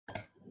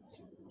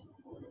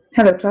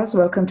Hello class,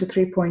 welcome to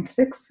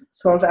 3.6,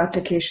 solve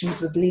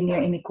applications with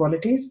linear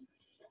inequalities.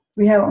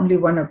 We have only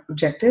one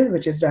objective,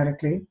 which is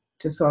directly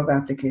to solve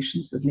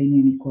applications with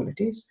linear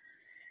inequalities.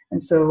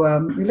 And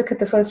so we look at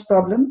the first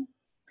problem.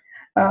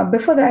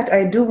 Before that,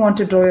 I do want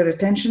to draw your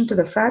attention to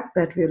the fact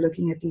that we're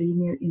looking at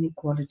linear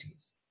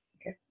inequalities.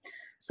 Okay?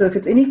 So if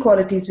it's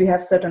inequalities, we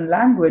have certain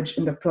language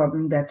in the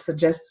problem that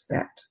suggests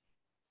that.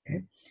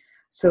 Okay?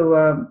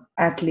 So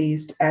at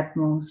least, at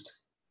most,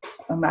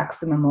 a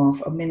maximum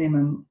of, a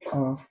minimum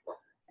of,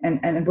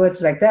 and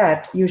words like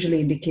that usually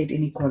indicate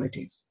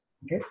inequalities.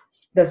 Okay,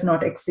 does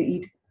not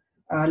exceed,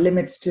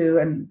 limits to,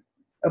 and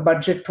a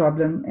budget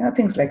problem,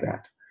 things like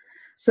that.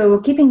 So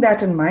keeping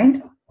that in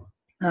mind,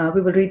 we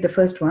will read the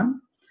first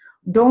one.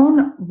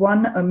 Dawn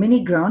won a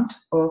mini grant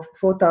of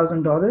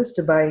 $4,000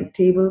 to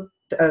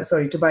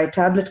buy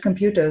tablet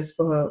computers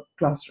for her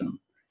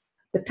classroom.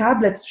 The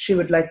tablets she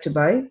would like to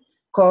buy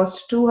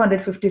cost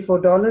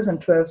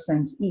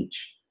 $254.12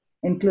 each,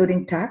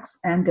 including tax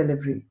and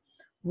delivery.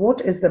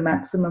 What is the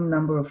maximum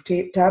number of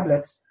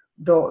tablets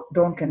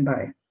Dawn can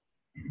buy?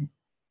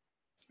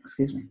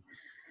 Excuse me.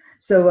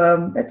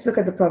 So let's look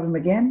at the problem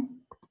again.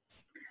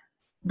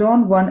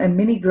 Dawn won a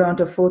mini grant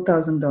of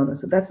 $4,000.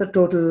 So that's the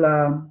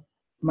total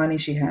money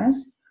she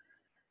has.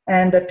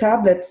 And the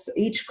tablets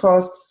each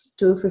costs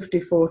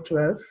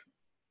 $254.12.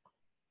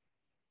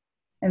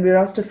 And we're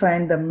asked to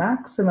find the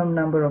maximum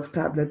number of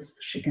tablets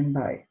she can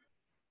buy.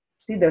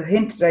 See, the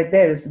hint right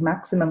there is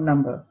maximum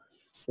number,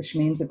 which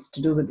means it's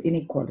to do with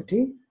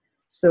inequality.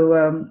 So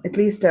at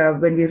least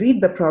when we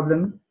read the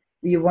problem,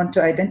 we want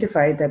to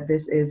identify that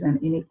this is an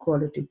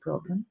inequality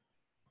problem.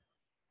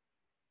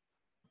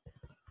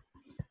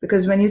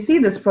 Because when you see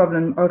this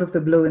problem out of the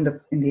blue in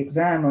the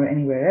exam or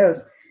anywhere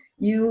else,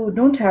 you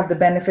don't have the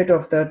benefit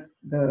of the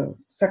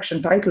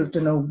section title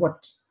to know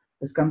what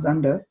this comes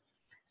under.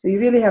 So you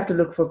really have to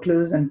look for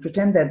clues and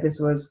pretend that this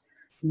was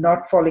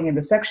not falling in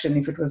the section.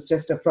 If it was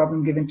just a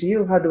problem given to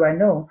you, how do I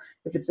know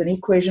if it's an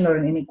equation or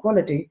an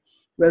inequality?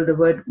 Well, the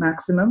word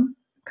maximum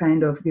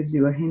kind of gives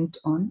you a hint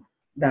on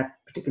that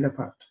particular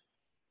part.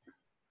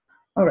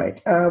 All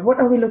right, what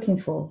are we looking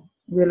for?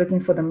 We're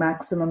looking for the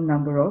maximum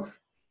number of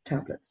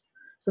tablets.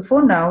 So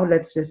for now,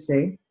 let's just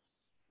say,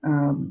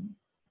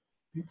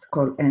 let's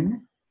call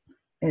n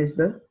is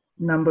the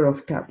number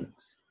of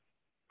tablets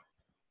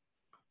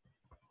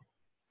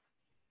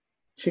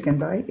she can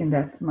buy in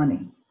that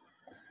money.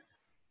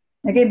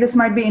 Again, this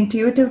might be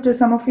intuitive to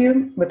some of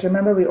you, but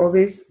remember, we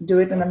always do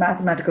it in a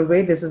mathematical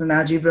way. This is an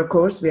algebra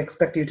course. We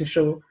expect you to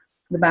show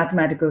the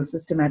mathematical,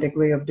 systematic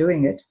way of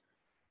doing it.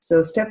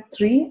 So step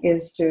 3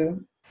 is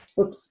to,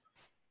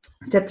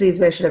 step 3 is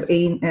where I should have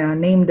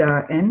named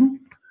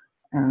n.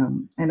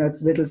 I know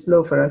it's a little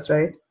slow for us,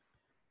 right?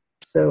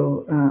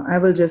 So I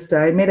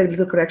made a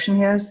little correction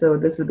here. So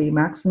this will be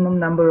maximum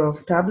number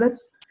of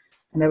tablets.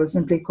 And I will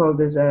simply call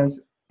this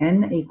as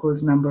n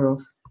equals number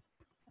of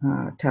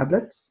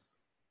tablets.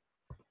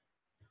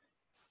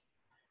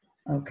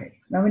 Okay,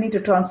 now we need to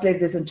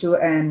translate this into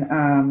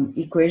an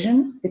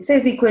equation. It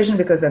says equation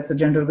because that's the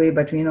general way,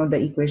 but we know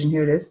the equation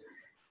here is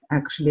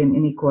actually an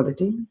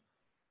inequality.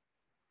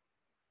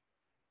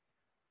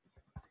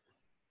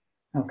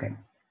 Okay.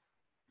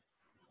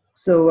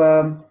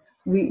 So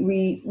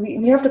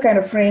we have to kind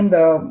of frame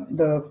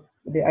the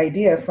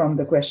idea from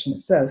the question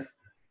itself.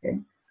 Okay,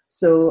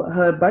 so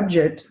her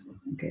budget,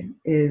 okay,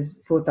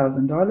 is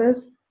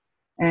 $4,000,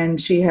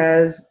 and she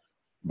has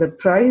the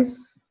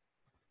price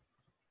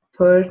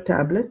per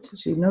tablet.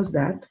 She knows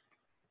that.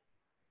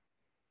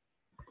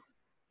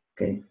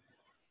 Okay,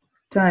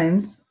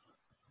 times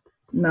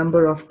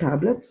number of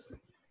tablets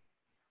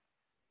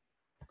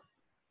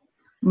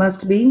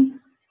must be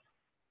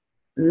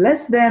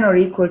less than or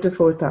equal to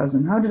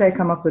 4,000. How did I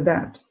come up with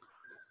that?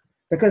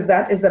 Because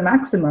that is the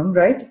maximum,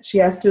 right? She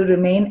has to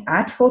remain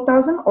at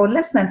 4,000 or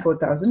less than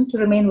 4,000 to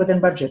remain within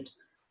budget.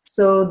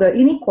 So the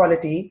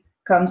inequality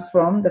comes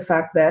from the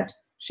fact that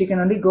she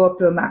can only go up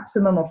to a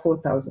maximum of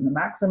 4,000. The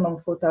maximum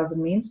of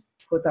 4,000 means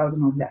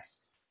 4,000 or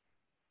less.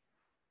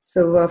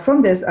 So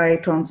from this, I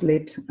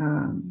translate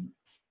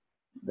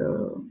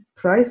the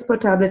price per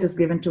tablet is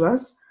given to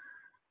us.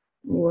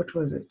 What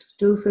was it?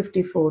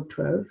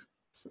 $254.12.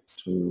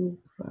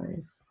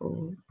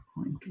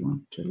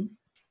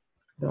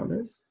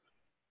 $254.12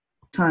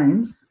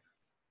 times.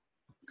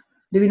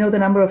 Do we know the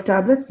number of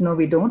tablets? No,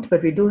 we don't,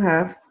 but we do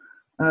have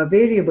a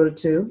variable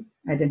to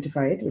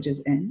identify it, which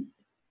is n,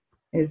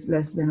 is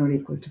less than or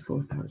equal to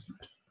 4,000.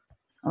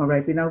 All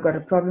right, we now got a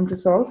problem to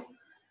solve.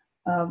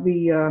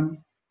 We will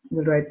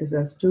write this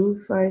as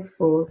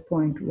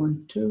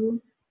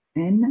 254.12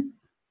 n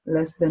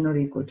less than or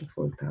equal to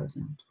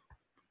 4,000.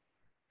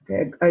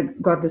 Okay, I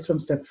got this from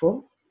step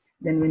 4.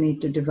 Then we need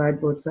to divide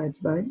both sides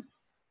by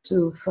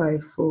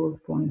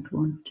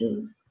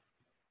 254.12.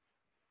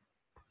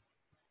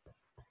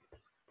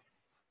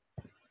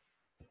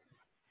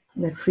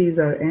 That frees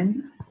our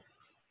n.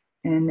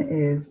 N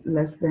is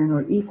less than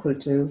or equal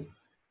to,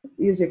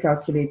 use your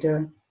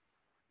calculator,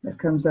 that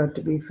comes out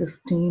to be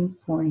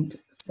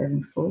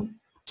 15.74.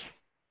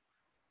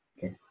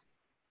 Okay.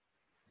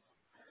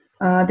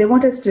 They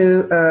want us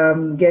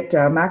to get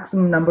a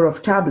maximum number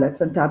of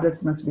tablets, and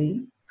tablets must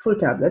be full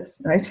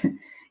tablets, right?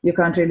 You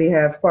can't really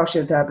have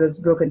partial tablets,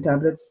 broken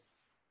tablets,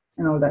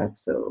 and all that.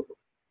 So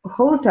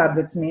whole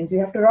tablets means you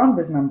have to round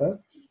this number.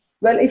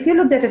 Well, if you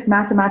looked at it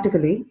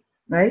mathematically,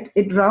 right,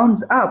 it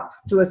rounds up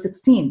to a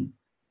 16.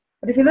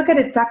 But if you look at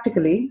it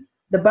practically,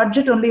 the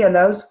budget only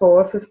allows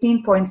for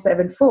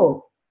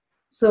 15.74.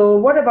 So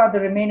what about the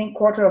remaining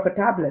quarter of a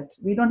tablet?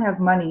 We don't have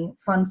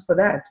funds for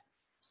that.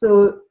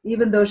 So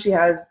even though she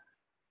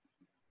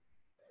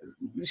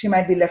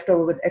might be left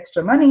over with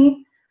extra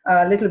money,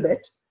 a little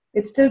bit,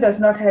 it still does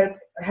not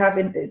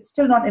it's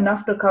still not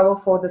enough to cover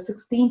for the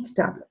 16th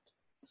tablet.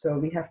 So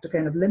we have to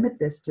kind of limit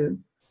this to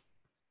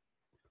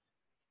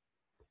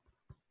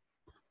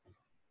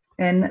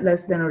n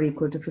less than or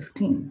equal to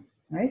 15,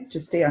 right?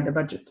 To stay under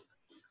budget.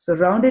 So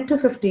round it to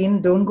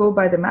 15. Don't go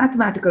by the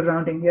mathematical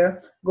rounding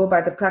here. Go by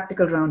the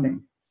practical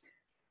rounding.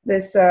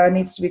 This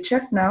needs to be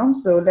checked now.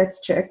 So let's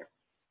check.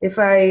 If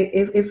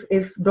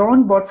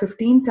Dawn bought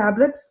 15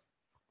 tablets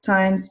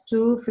times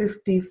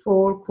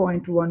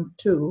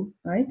 254.12,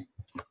 right?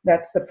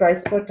 That's the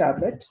price per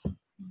tablet.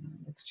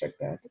 Let's check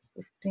that.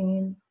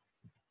 15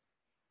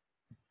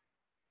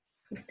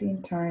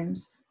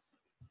 times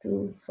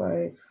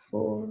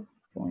 254.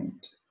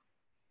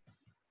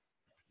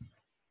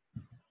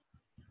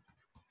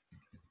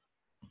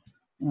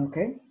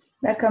 Okay,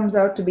 that comes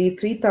out to be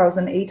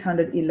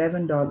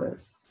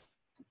 $3,811.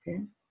 Okay,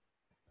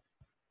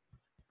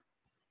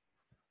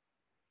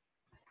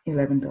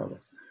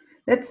 $11.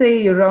 Let's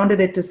say you rounded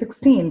it to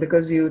 16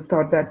 because you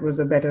thought that was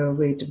a better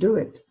way to do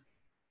it.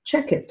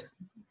 Check it.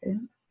 Okay.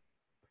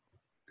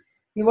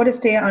 You want to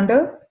stay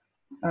under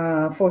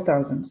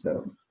 4,000.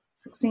 So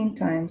 16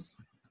 times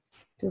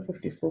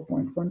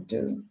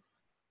 254.12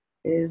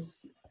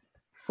 is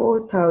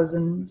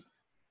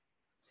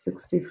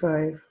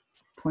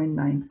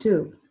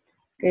 4,065.92.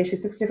 Okay,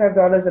 she's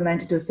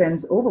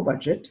 $65.92 over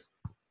budget.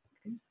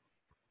 Okay.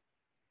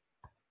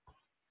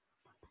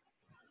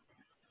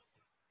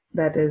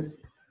 That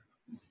is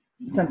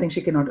something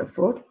she cannot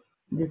afford.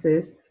 This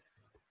is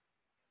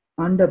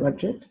under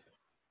budget.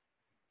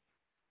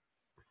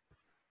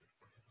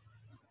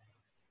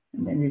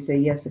 And then we say,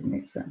 yes, it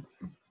makes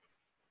sense.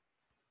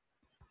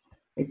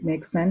 It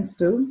makes sense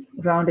to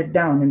round it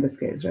down in this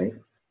case, right?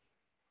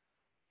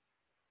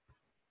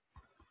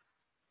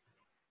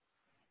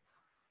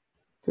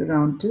 To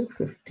round to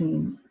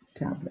 15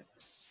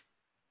 tablets.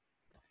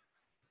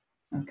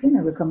 Okay,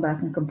 now we'll come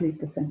back and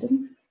complete the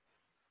sentence.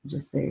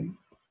 Just say,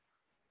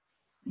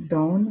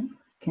 Dawn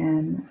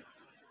can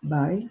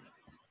buy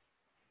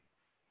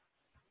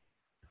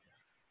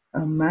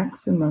a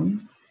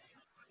maximum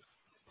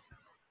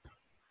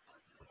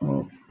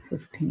of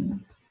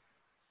 15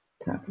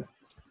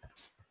 tablets.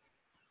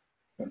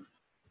 Okay.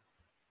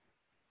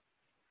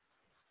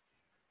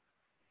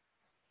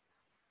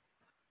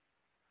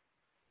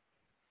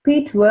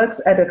 Pete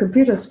works at a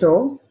computer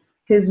store.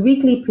 His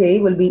weekly pay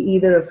will be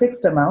either a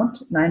fixed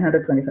amount,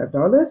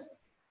 $925,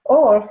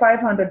 or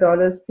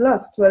 $500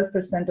 plus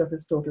 12% of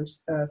his total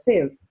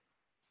sales.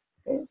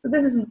 Okay, so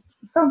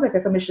sounds like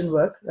a commission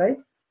work, right?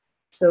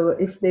 So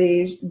if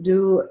they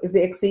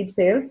exceed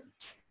sales,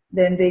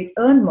 then they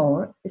earn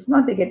more. If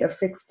not, they get a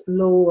fixed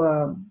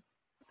low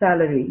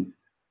salary.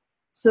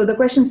 So the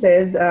question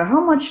says,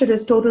 how much should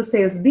his total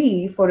sales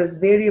be for his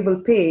variable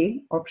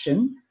pay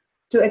option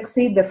to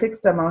exceed the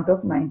fixed amount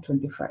of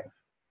 $925?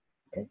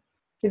 Okay.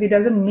 If he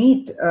doesn't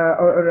meet,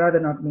 or rather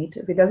not meet,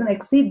 if he doesn't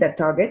exceed that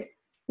target,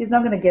 he's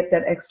not going to get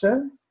that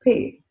extra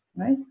pay,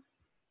 right?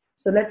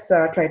 So let's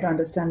try to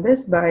understand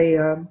this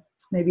by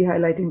maybe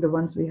highlighting the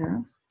ones we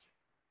have.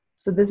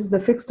 So this is the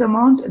fixed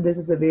amount. This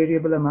is the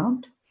variable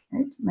amount,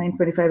 right?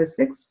 925 is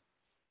fixed,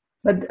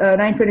 but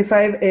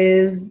 925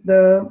 is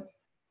the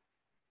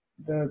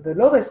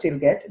lowest he'll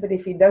get. But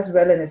if he does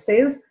well in his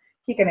sales,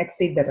 he can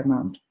exceed that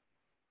amount.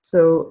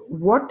 So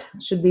what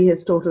should be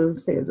his total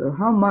sales, or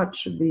how much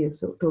should be his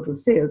total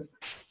sales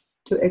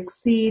to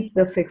exceed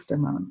the fixed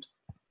amount?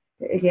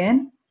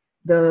 Again,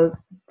 the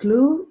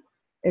clue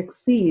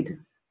exceed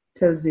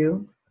tells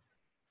you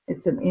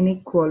it's an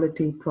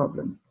inequality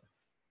problem.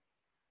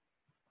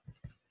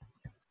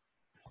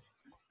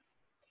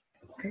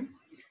 Okay.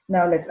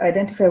 Now let's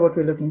identify what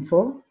we're looking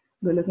for.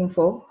 We're looking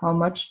for how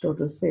much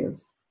total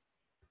sales.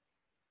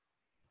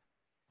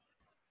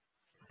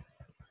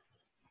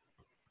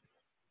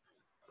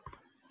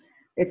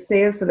 It's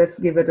sales, so let's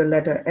give it a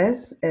letter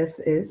S. S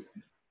is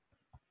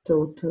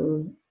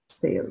total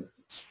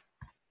sales.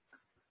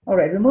 All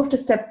right, we'll move to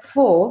step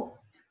 4,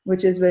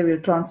 which is where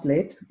we'll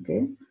translate.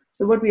 Okay.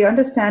 So what we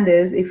understand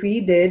is if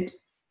we did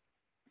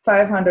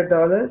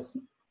 $500,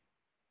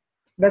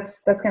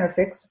 that's kind of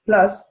fixed,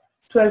 plus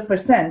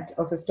 12%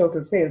 of his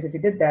total sales. If he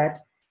did that,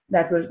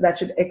 that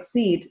should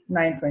exceed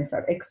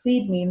 925.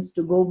 Exceed means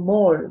to go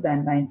more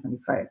than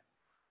 925.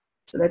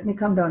 So let me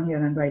come down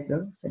here and write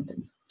the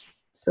sentence.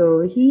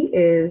 So he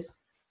is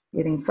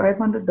getting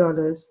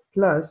 $500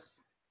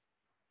 plus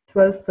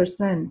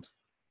 12%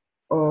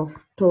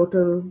 of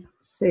total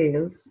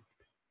sales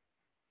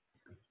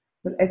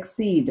will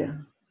exceed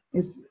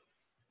is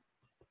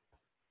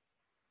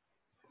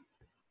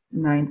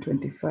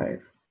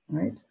 925,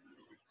 right?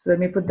 So let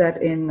me put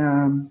that in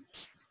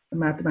a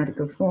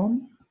mathematical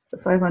form. So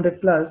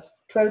 500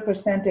 plus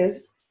 12%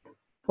 is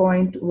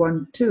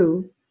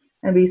 0.12,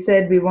 and we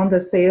said we want the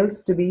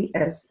sales to be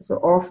S. So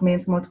off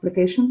means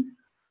multiplication.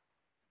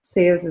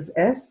 Sales is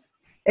S.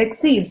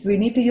 Exceeds, we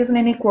need to use an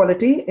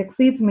inequality.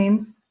 Exceeds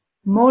means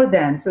more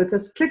than. So it's a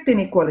strict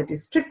inequality,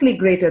 strictly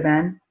greater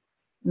than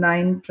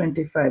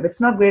 925.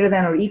 It's not greater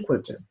than or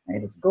equal to.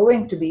 Right? It's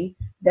going to be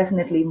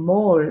definitely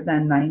more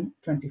than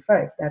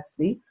 925. That's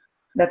the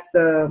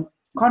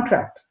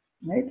contract,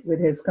 right, with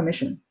his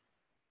commission.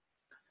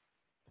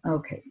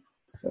 Okay,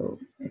 so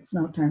it's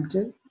now time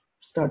to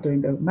start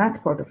doing the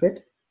math part of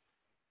it.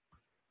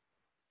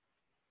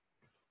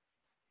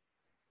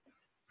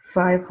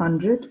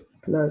 500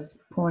 plus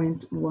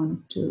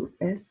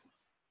 0.12s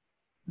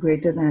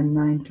greater than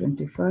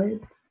 925.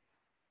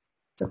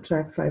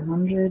 Subtract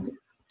 500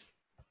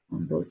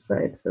 on both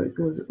sides, so it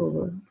goes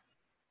over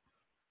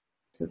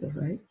to the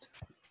right.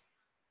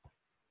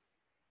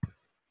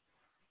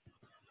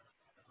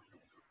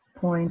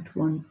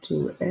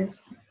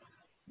 0.12s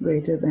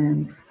greater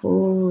than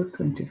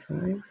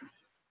 425.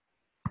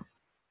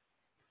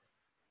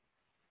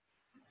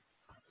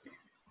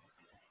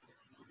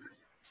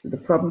 So the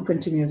problem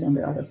continues on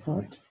the other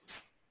part.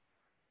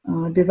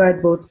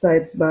 Divide both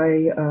sides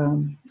by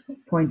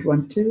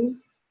 0.12.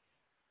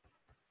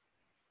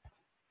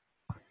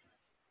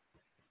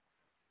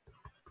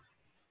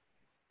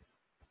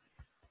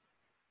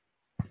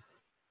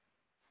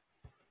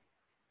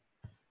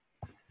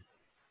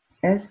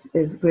 S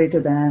is greater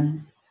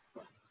than,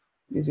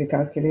 use your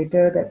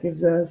calculator, that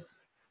gives us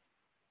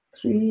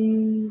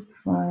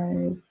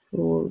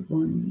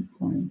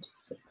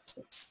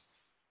 3541.66.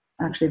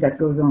 Actually, that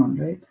goes on,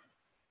 right?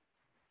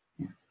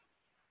 Yeah.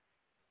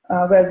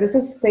 Well, this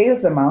is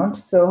sales amount,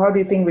 so how do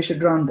you think we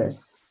should round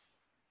this?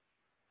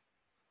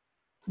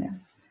 Yeah,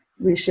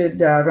 we should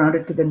round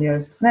it to the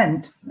nearest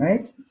cent,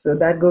 right? So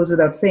that goes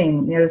without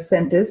saying. Nearest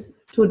cent is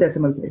 2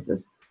 decimal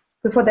places.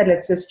 Before that,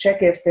 let's just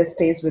check if this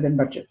stays within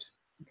budget.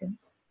 Okay,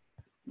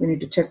 we need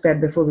to check that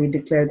before we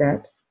declare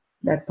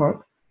that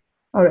part.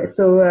 All right,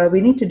 so we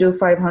need to do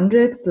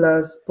 500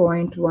 plus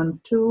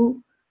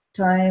 0.12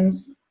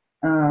 times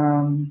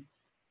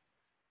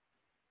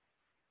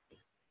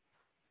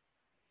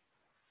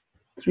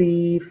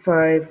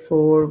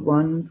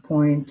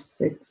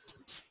 3541.6.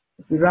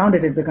 If we round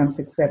it, it becomes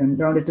 67.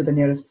 Round it to the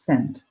nearest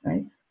cent,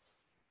 right?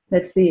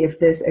 Let's see if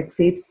this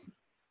exceeds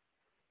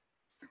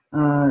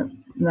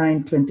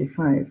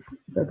 925.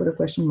 So I put a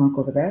question mark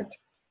over that.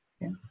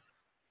 Okay.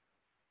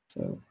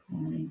 So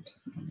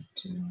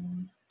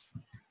 0.12.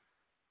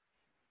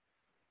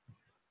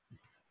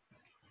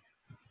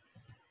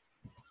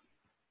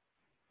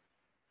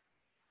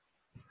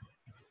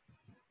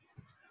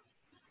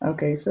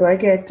 Okay, so I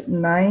get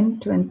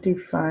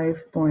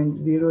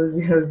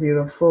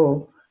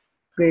 925.0004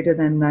 greater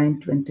than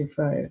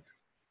 925.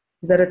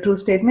 Is that a true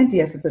statement?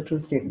 Yes, it's a true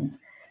statement.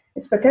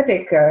 It's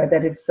pathetic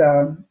that it's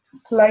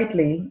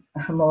slightly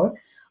more,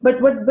 but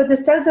what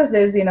this tells us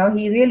is,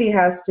 he really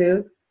has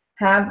to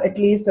have at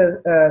least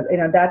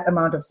that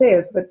amount of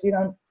sales. But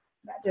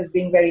that is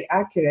being very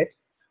accurate.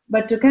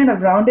 But to kind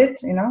of round it,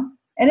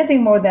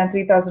 anything more than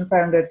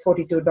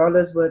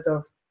 $3,542 worth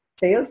of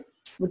sales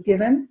would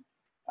give him,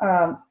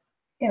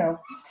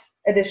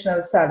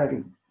 additional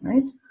salary,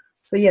 right?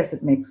 So yes,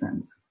 it makes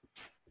sense.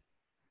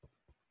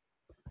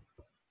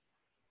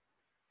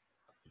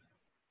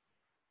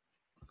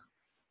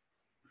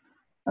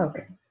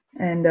 Okay,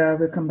 and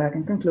we'll come back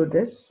and conclude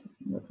this.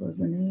 What was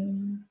the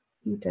name?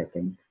 Pete, I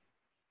think.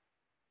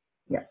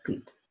 Yeah,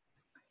 Pete.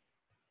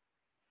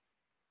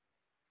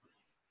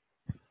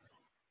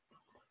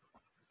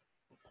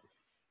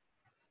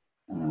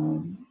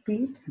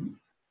 Pete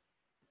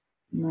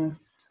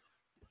must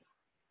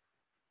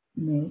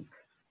make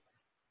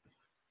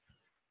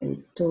a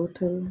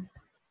total,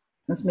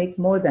 must make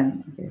more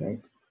than, okay,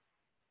 right?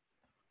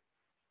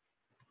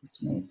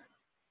 Must make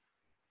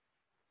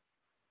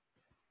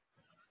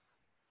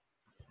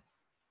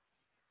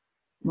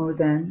more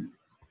than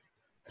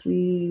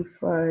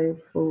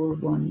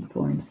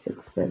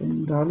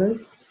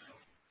 $3,541.67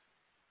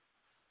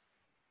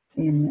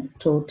 in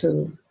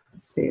total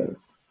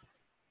sales.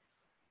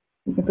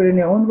 You can put in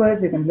your own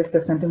words, you can lift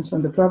the sentence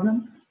from the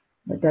problem,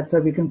 but that's how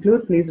we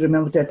conclude. Please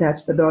remember to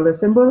attach the dollar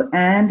symbol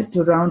and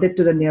to round it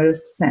to the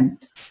nearest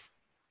cent.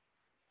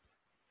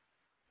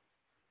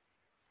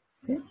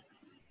 Okay.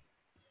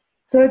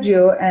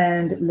 Sergio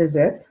and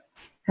Lizette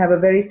have a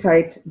very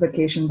tight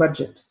vacation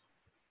budget.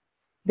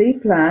 They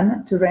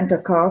plan to rent a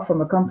car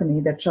from a company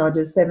that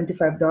charges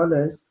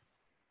 $75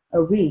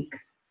 a week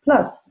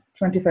plus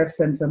 25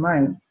 cents a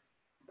mile,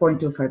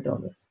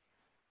 $0.25,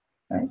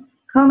 right?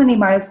 How many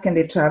miles can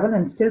they travel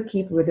and still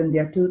keep within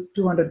their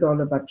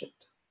 $200 budget?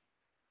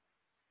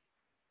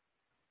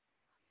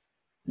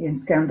 You can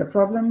scan the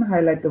problem,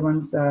 highlight the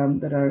ones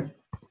that are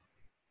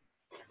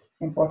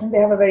important. They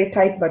have a very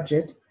tight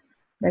budget.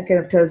 That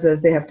kind of tells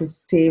us they have to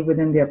stay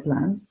within their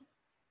plans.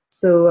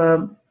 So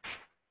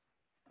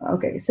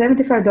Okay,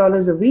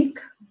 $75 a week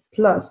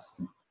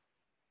plus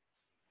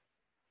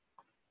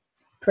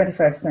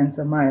 25 cents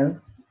a mile.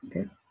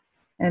 Okay,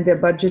 and their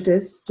budget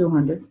is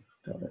 $200.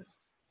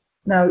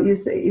 Now you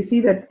see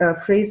that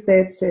phrase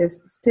there, it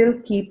says still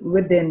keep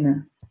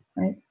within,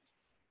 right?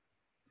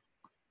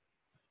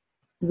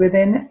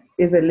 Within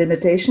is a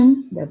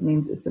limitation. That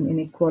means it's an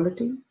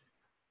inequality.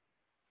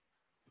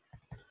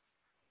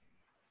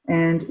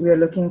 And we are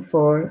looking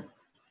for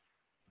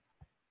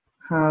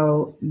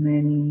how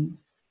many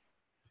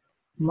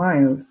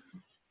miles,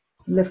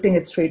 lifting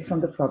it straight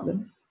from the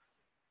problem.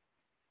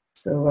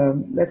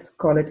 So let's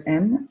call it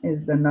M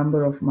is the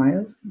number of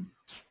miles.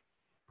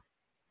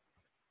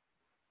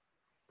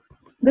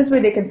 This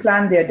way they can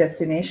plan their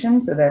destination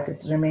so that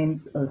it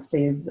remains or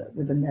stays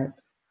within that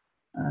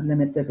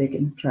limit that they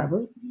can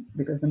travel,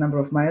 because the number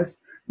of miles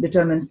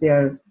determines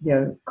their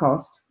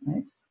cost,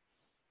 right?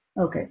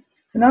 Okay,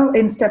 so now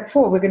in step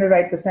 4, we're going to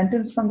write the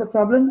sentence from the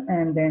problem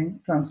and then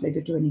translate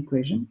it to an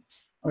equation,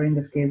 or in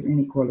this case,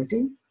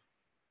 inequality.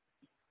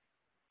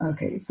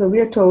 Okay, so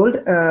we are told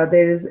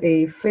there is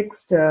a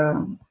fixed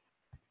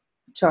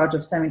charge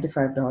of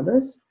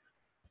 $75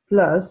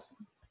 plus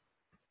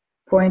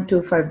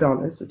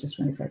 $0.25, which is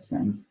 25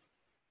 cents,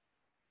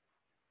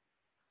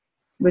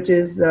 which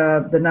is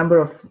the number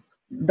of,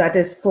 that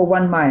is for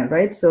 1 mile,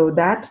 right? So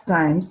that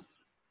times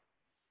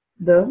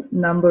the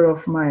number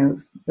of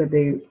miles that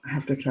they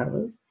have to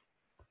travel.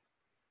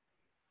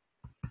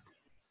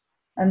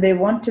 And they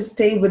want to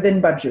stay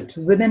within budget.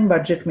 Within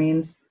budget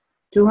means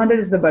 200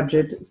 is the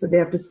budget, so they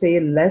have to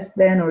stay less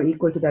than or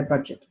equal to that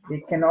budget.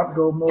 They cannot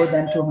go more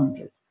than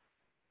 200.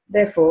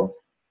 Therefore,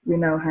 we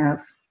now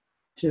have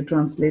to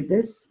translate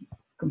this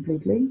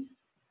completely.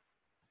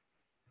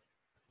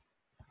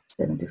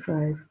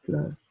 75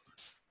 plus,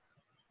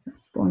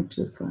 that's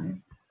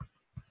 0.25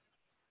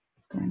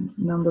 times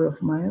number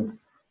of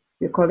miles.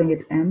 We're calling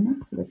it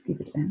M, so let's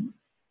keep it M,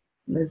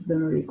 less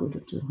than or equal to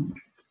 200.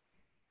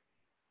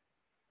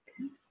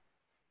 Okay.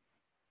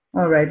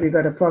 All right, we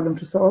got a problem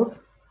to solve.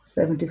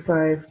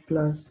 75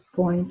 plus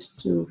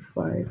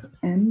 0.25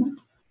 M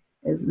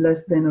is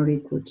less than or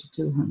equal to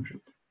 200.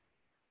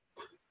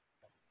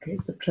 Okay,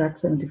 subtract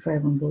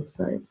 75 on both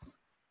sides.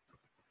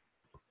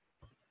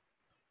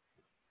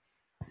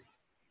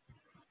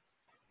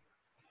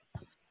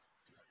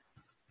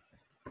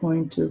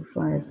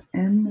 .25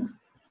 M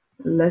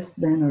less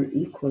than or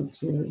equal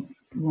to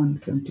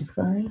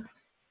 125.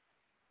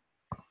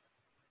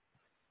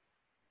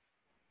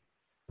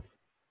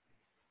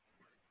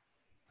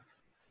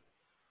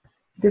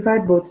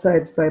 Divide both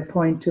sides by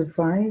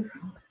 0.25.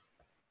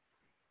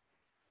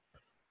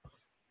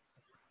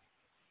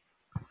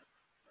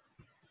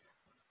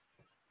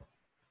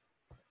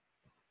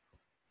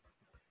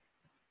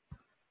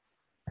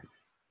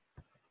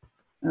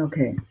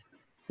 Okay,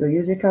 so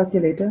use your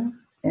calculator.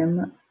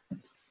 M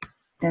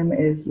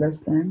is less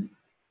than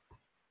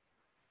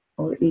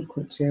or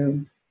equal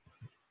to,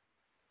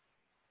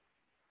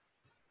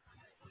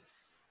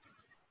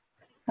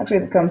 actually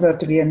it comes out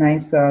to be a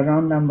nice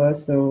round number,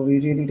 so we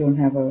really don't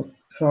have a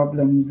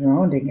problem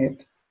rounding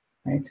it,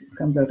 right? It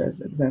comes out as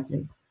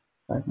exactly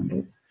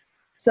 500.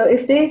 So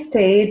if they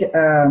stayed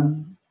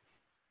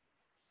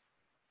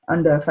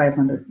under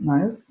 500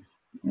 miles,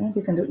 yeah,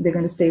 they're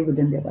going to stay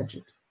within their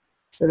budget.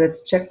 So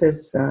let's check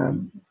this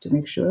to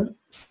make sure.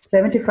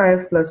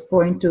 75 plus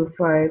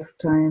 0.25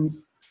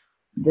 times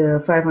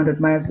the 500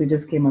 miles we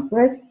just came up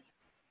with,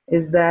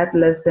 is that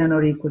less than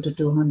or equal to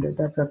 200?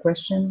 That's our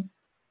question.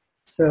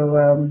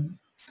 So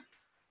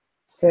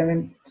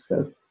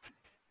so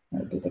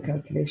I'll do the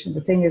calculation.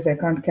 The thing is, I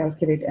can't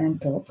calculate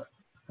and talk.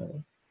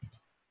 So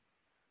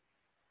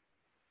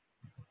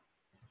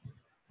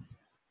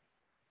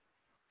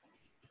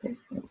okay,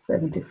 that's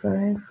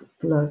 75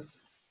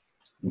 plus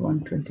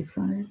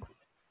 125.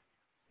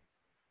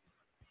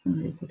 Less than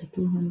or equal to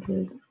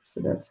 200. So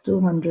that's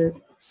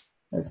 200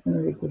 less than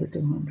or equal to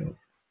 200.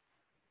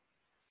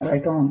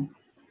 Right on.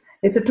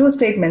 It's a true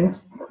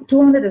statement.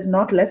 200 is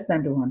not less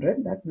than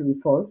 200. That will be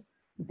false.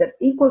 That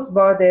equals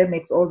bar there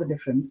makes all the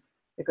difference,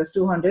 because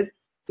 200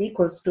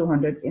 equals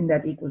 200 in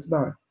that equals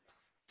bar.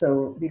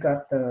 So we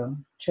got the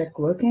check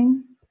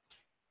working.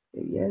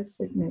 Yes,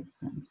 it makes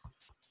sense.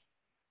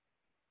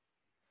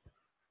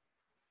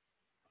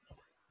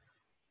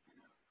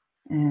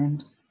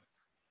 And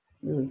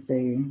we will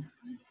say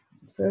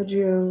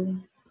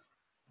Sergio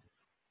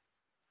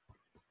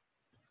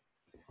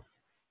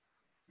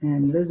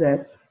and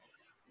Lizette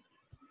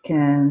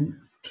can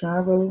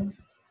travel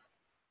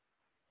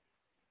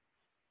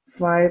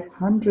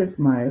 500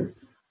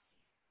 miles,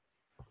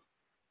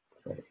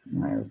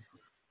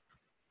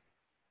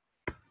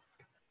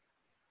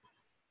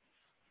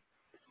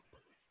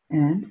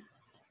 and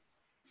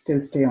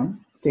still stay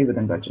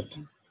within budget.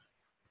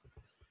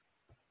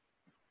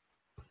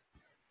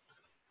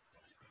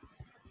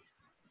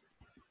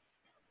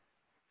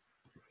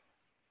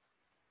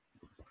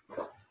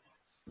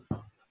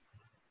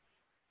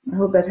 I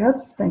hope that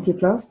helps. Thank you,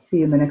 class. See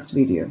you in the next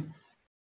video.